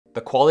The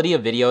quality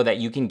of video that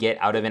you can get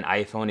out of an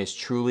iPhone is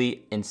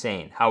truly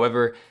insane.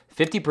 However,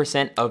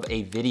 50% of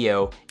a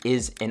video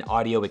is an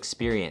audio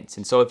experience.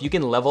 And so if you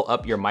can level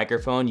up your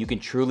microphone, you can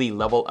truly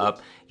level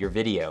up your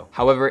video.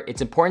 However,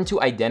 it's important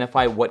to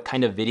identify what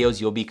kind of videos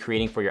you'll be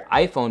creating for your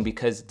iPhone,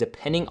 because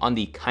depending on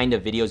the kind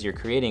of videos you're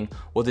creating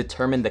will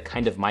determine the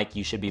kind of mic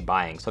you should be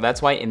buying. So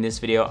that's why in this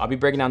video, I'll be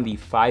breaking down the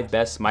 5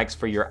 best mics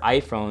for your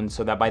iPhone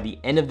so that by the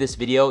end of this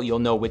video, you'll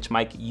know which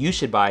mic you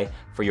should buy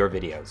for your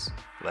videos.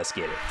 Let's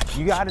get it.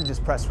 You gotta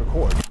just press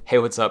record. Hey,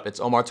 what's up? It's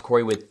Omar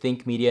with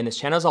Think Media, and this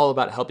channel is all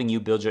about helping you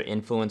build your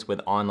influence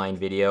with online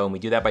video. And we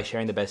do that by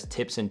sharing the best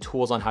tips and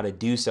tools on how to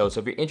do so. So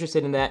if you're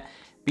interested in that,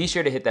 be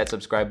sure to hit that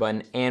subscribe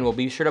button, and we'll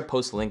be sure to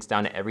post links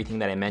down to everything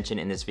that I mentioned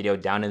in this video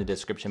down in the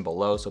description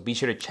below. So be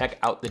sure to check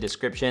out the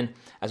description,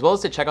 as well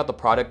as to check out the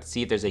product to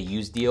see if there's a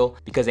used deal,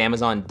 because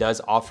Amazon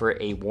does offer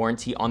a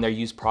warranty on their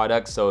used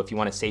products. So if you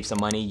want to save some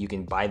money, you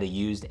can buy the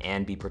used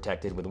and be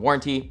protected with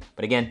warranty.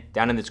 But again,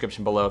 down in the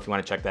description below if you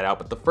want to check that out.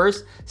 But the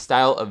first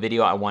style of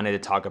video I wanted to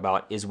talk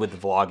about is with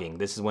vlogging.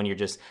 This is when you're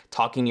just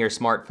talking to your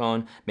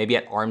smartphone, maybe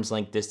at arm's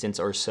length distance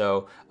or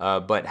so,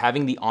 but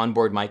having the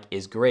onboard mic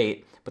is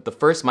great. But the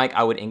first mic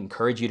I would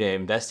encourage you to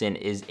invest in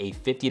is a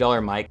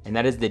 $50 mic, and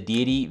that is the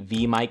Deity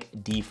V-Mic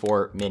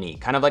D4 Mini.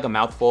 Kind of like a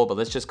mouthful, but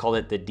let's just call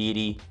it the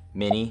Deity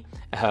Mini.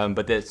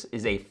 But this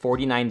is a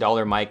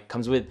 $49 mic,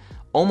 comes with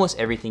almost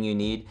everything you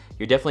need.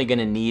 You're definitely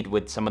gonna need,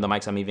 with some of the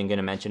mics I'm even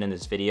gonna mention in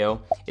this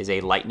video, is a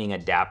lightning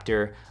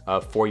adapter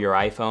for your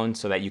iPhone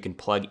so that you can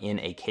plug in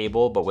a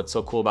cable. But what's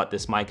so cool about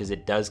this mic is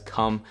it does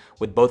come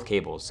with both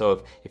cables.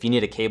 So if you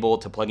need a cable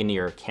to plug into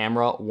your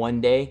camera one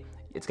day,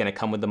 it's gonna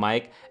come with the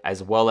mic,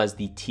 as well as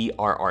the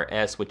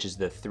TRRS, which is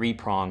the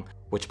 3-prong,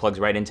 which plugs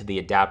right into the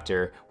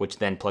adapter, which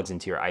then plugs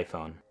into your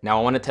iPhone. Now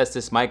I wanna test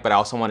this mic, but I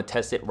also wanna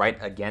test it right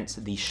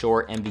against the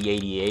Shure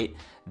MV88.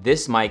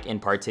 This mic in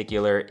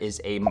particular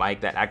is a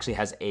mic that actually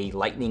has a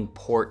lightning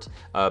port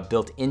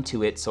built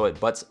into it, so it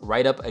butts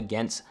right up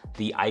against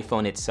the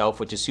iPhone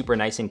itself, which is super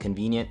nice and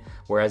convenient.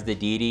 Whereas the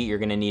Deity, you're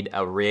gonna need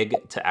a rig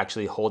to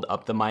actually hold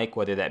up the mic,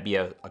 whether that be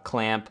a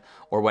clamp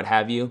or what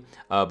have you.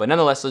 But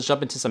nonetheless, let's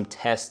jump into some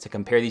tests to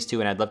compare these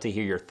two, and I'd love to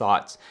hear your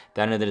thoughts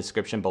down in the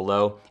description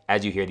below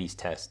as you hear these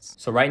tests.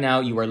 So right now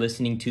you are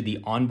listening to the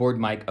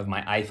onboard mic of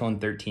my iPhone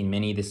 13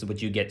 mini. This is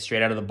what you get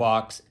straight out of the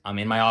box. I'm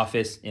in my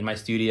office, in my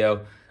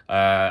studio.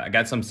 I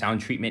got some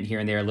sound treatment here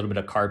and there, a little bit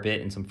of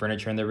carpet and some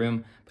furniture in the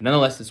room. But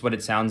nonetheless, this is what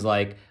it sounds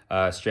like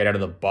straight out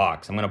of the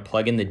box. I'm gonna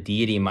plug in the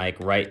Deity mic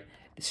right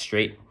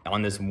straight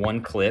on this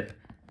one clip.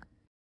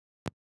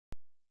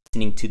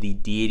 Listening to the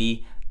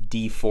Deity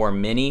D4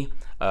 Mini.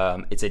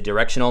 It's a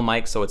directional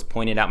mic, so it's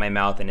pointed at my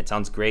mouth and it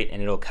sounds great, and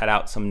it'll cut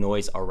out some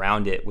noise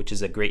around it, which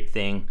is a great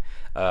thing.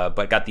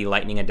 But got the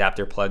lightning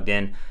adapter plugged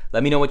in.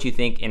 Let me know what you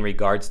think in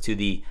regards to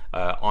the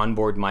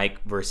onboard mic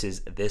versus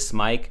this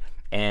mic.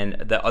 And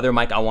the other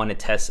mic I want to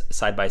test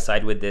side by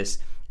side with this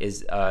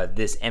is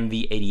this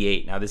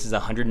MV88. Now this is a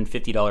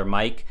 $150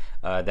 mic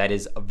that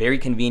is very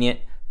convenient,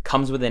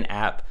 comes with an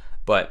app,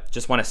 but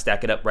just want to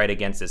stack it up right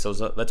against this.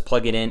 So let's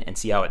plug it in and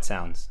see how it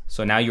sounds.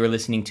 So now you're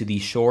listening to the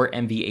Shure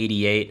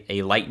MV88,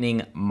 a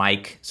lightning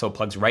mic, so it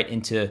plugs right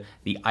into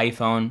the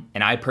iPhone.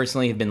 And I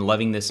personally have been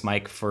loving this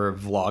mic for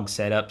vlog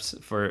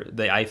setups for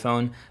the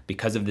iPhone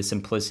because of the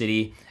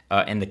simplicity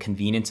and the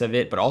convenience of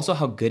it, but also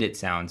how good it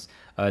sounds.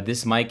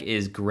 This mic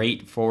is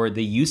great for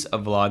the use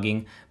of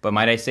vlogging, but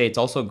might I say it's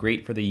also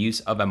great for the use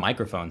of a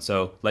microphone.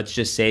 So let's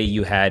just say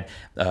you had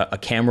a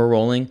camera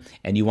rolling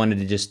and you wanted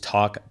to just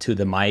talk to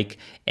the mic,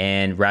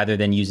 and rather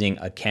than using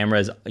a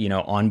camera's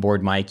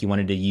onboard mic, you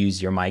wanted to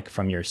use your mic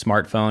from your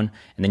smartphone,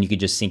 and then you could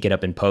just sync it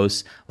up in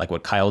post like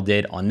what Kyle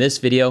did on this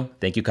video.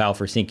 Thank you, Kyle,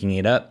 for syncing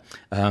it up.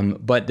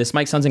 But this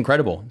mic sounds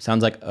incredible. It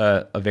sounds like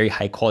a very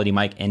high quality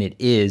mic, and it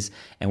is.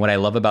 And what I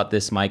love about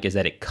this mic is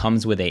that it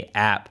comes with an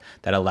app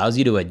that allows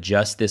you to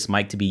adjust this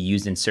mic to be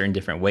used in certain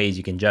different ways.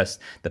 You can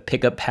adjust the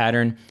pickup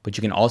pattern, but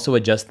you can also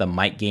adjust the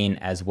mic gain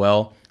as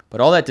well.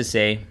 But all that to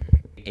say,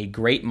 a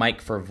great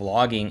mic for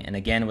vlogging. And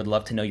again, would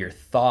love to know your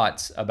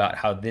thoughts about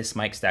how this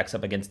mic stacks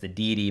up against the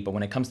Deity. But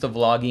when it comes to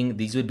vlogging,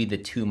 these would be the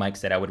 2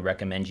 mics that I would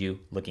recommend you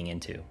looking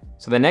into.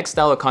 So the next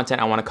style of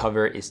content I want to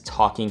cover is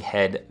talking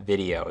head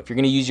video. If you're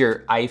going to use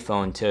your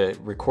iPhone to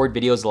record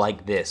videos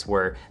like this,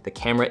 where the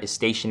camera is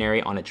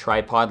stationary on a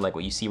tripod like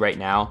what you see right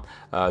now,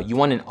 you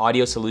want an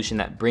audio solution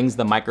that brings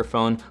the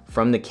microphone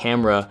from the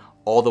camera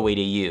all the way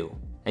to you.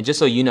 And just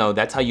so you know,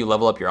 that's how you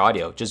level up your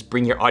audio. Just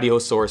bring your audio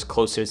source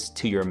closest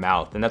to your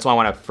mouth. And that's why I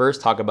wanna first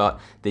talk about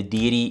the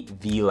Deity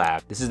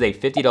V-Lab. This is a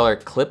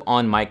 $50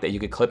 clip-on mic that you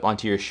could clip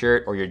onto your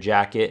shirt or your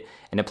jacket,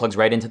 and it plugs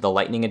right into the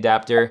lightning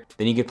adapter.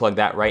 Then you can plug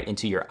that right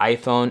into your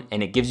iPhone,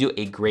 and it gives you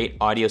a great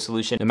audio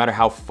solution no matter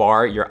how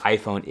far your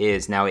iPhone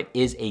is. Now it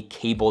is a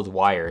cabled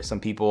wire. Some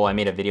people, I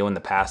made a video in the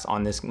past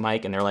on this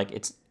mic and they're like,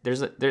 it's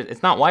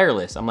not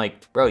wireless. I'm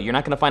like, bro, you're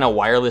not gonna find a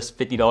wireless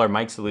 $50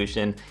 mic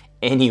solution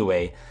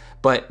anyway.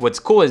 But what's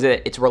cool is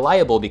that it's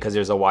reliable because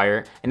there's a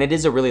wire, and it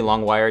is a really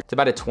long wire. It's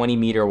about a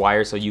 20-meter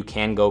wire, so you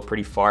can go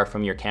pretty far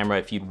from your camera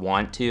if you'd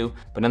want to.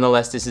 But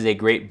nonetheless, this is a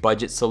great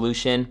budget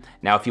solution.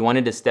 Now, if you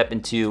wanted to step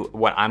into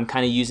what I'm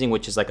kind of using,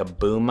 which is like a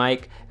boom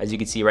mic, as you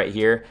can see right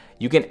here,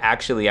 you can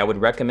actually, I would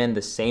recommend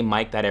the same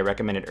mic that I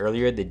recommended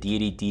earlier, the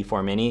Deity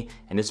D4 Mini.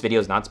 And this video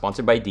is not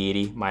sponsored by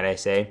Deity, might I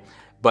say.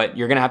 But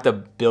you're gonna have to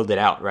build it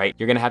out, right?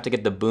 You're gonna have to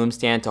get the boom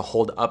stand to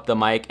hold up the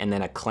mic and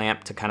then a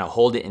clamp to kind of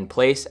hold it in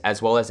place,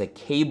 as well as a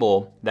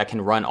cable that can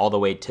run all the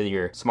way to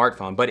your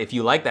smartphone. But if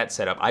you like that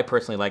setup, I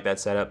personally like that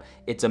setup,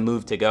 it's a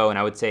move to go, and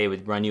I would say it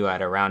would run you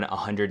at around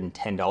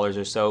 $110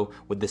 or so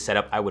with the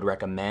setup I would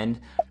recommend.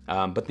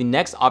 But the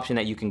next option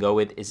that you can go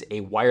with is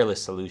a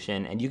wireless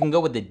solution, and you can go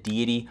with the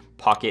Deity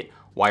Pocket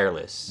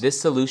Wireless. This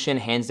solution,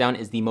 hands down,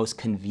 is the most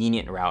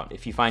convenient route.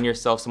 If you find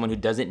yourself someone who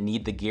doesn't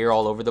need the gear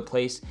all over the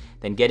place,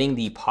 then getting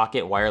the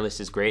Pocket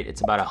Wireless is great.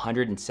 It's about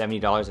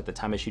 $170 at the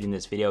time of shooting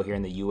this video here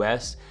in the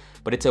US,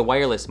 but it's a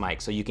wireless mic,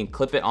 so you can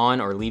clip it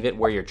on or leave it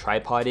where your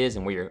tripod is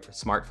and where your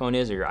smartphone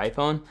is or your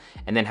iPhone,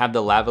 and then have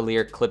the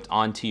lavalier clipped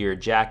onto your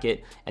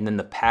jacket, and then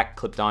the pack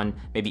clipped on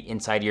maybe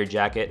inside your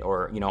jacket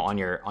or on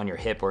your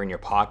hip or in your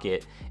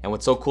pocket. And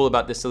what's so cool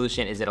about this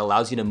solution is it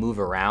allows you to move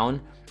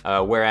around.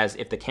 Whereas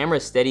if the camera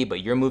is steady but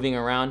you're moving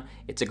around,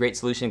 it's a great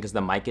solution because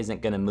the mic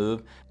isn't gonna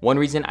move. One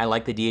reason I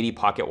like the Deity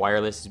Pocket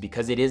Wireless is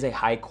because it is a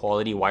high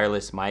quality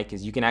wireless mic,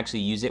 is you can actually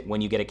use it when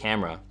you get a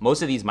camera.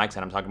 Most of these mics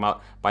that I'm talking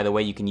about, by the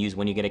way, you can use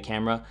when you get a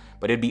camera,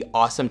 but it'd be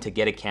awesome to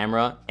get a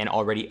camera and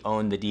already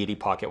own the Deity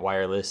Pocket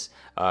Wireless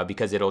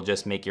because it'll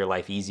just make your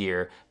life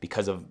easier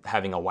because of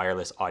having a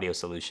wireless audio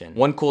solution.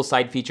 One cool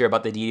side feature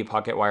about the Deity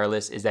Pocket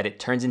Wireless is that it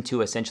turns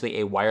into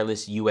essentially a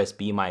wireless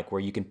USB mic where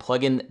you can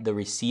plug in the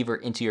receiver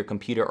into your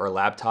computer or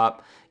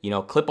laptop,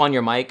 clip on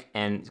your mic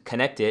and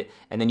connect it,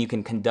 and then you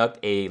can conduct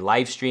a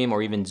live stream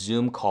or even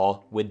Zoom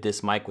call with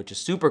this mic, which is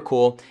super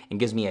cool and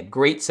gives me a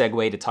great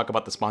segue to talk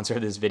about the sponsor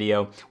of this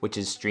video, which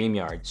is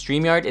StreamYard.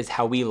 StreamYard is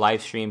how we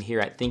live stream here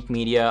at Think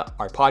Media,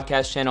 our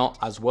podcast channel,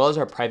 as well as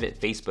our private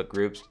Facebook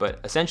groups. But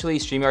essentially,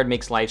 StreamYard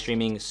makes live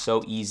streaming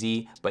so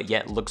easy, but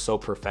yet looks so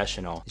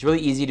professional. It's really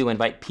easy to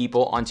invite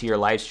people onto your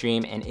live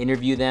stream and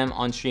interview them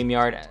on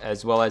StreamYard,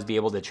 as well as be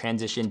able to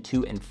transition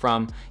to and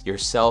from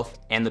yourself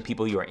and the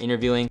people you are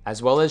interviewing,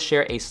 as well as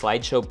share a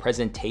slideshow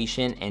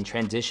presentation and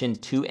transition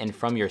to and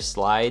from your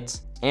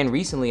slides. And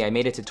recently I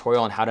made a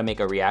tutorial on how to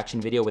make a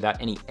reaction video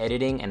without any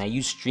editing, and I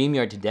used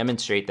StreamYard to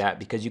demonstrate that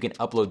because you can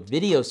upload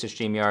videos to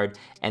StreamYard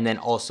and then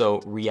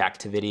also react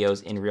to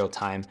videos in real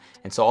time.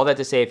 And so all that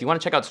to say, if you want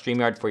to check out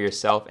StreamYard for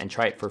yourself and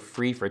try it for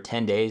free for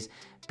 10 days,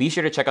 be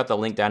sure to check out the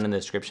link down in the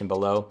description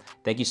below.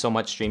 Thank you so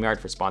much, StreamYard,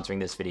 for sponsoring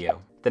this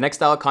video. The next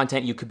style of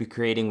content you could be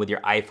creating with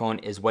your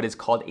iPhone is what is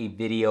called a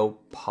video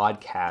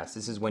podcast.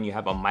 This is when you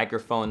have a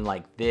microphone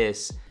like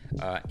this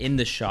in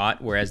the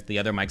shot, whereas the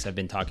other mics I've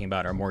been talking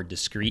about are more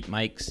discrete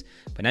mics.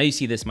 But now you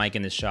see this mic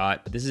in the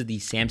shot, but this is the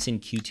Samson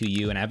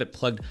Q2U, and I have it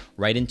plugged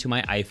right into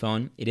my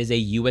iPhone. It is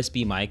a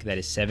USB mic that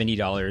is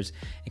 $70.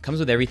 It comes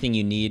with everything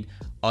you need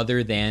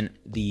other than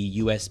the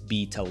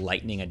USB to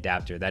lightning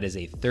adapter. That is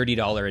a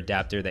 $30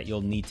 adapter that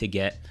you'll need to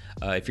get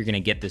if you're gonna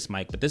get this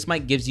mic. But this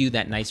mic gives you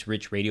that nice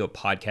rich radio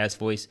podcast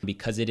voice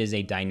because it is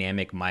a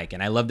dynamic mic.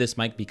 And I love this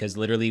mic because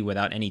literally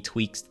without any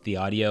tweaks to the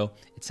audio,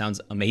 it sounds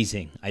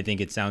amazing. I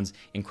think it sounds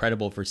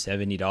incredible for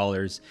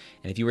 $70.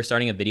 And if you were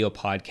starting a video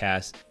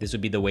podcast, this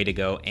would be the way to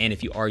go. And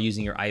if you are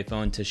using your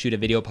iPhone to shoot a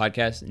video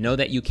podcast, know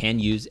that you can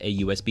use a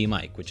USB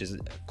mic, which is a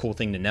cool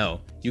thing to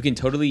know. You can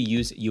totally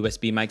use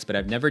USB mics, but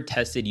I've never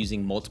tested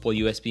using multiple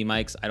USB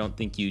mics. I don't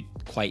think you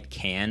quite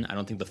can. I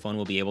don't think the phone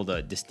will be able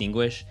to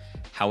distinguish.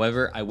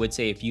 However, I would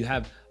say if you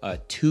have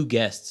 2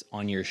 guests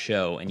on your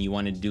show and you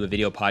want to do a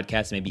video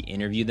podcast, maybe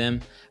interview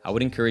them, I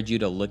would encourage you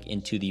to look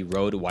into the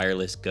Rode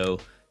Wireless Go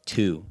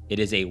 2. It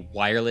is a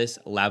wireless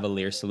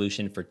lavalier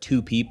solution for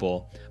 2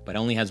 people, but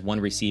only has 1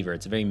 receiver.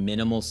 It's a very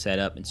minimal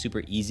setup and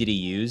super easy to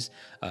use.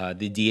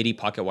 The Deity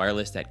Pocket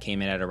Wireless that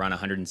came in at around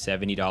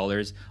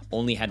 $170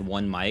 only had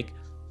 1 mic.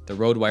 The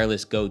Rode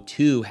Wireless Go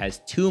 2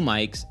 has 2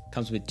 mics,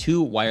 comes with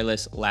 2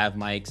 wireless lav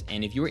mics,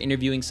 and if you were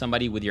interviewing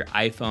somebody with your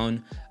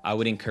iPhone, I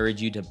would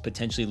encourage you to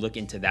potentially look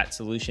into that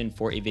solution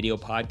for a video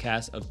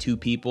podcast of 2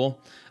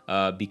 people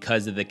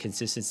because of the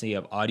consistency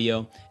of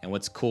audio. And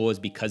what's cool is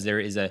because there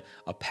is a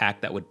pack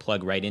that would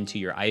plug right into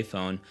your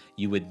iPhone,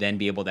 you would then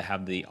be able to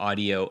have the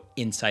audio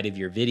inside of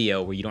your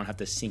video where you don't have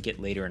to sync it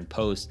later in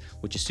post,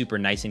 which is super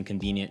nice and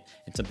convenient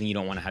and something you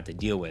don't want to have to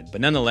deal with.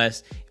 But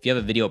nonetheless, if you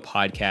have a video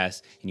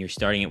podcast and you're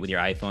starting it with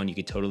your iPhone, you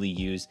could totally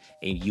use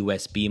a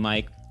USB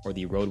mic or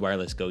the Rode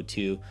Wireless Go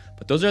 2.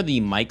 But those are the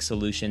mic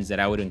solutions that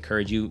I would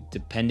encourage you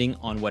depending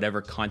on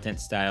whatever content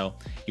style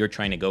you're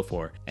trying to go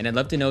for. And I'd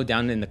love to know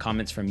down in the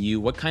comments from you,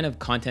 what kind of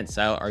content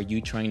style are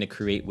you trying to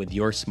create with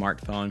your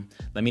smartphone?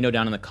 Let me know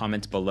down in the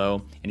comments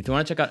below. And if you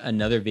want to check out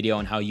another video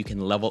on how you can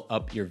level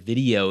up your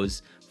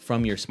videos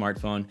from your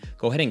smartphone,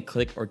 go ahead and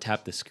click or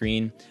tap the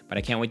screen. But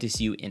I can't wait to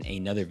see you in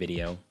another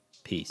video.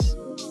 Peace.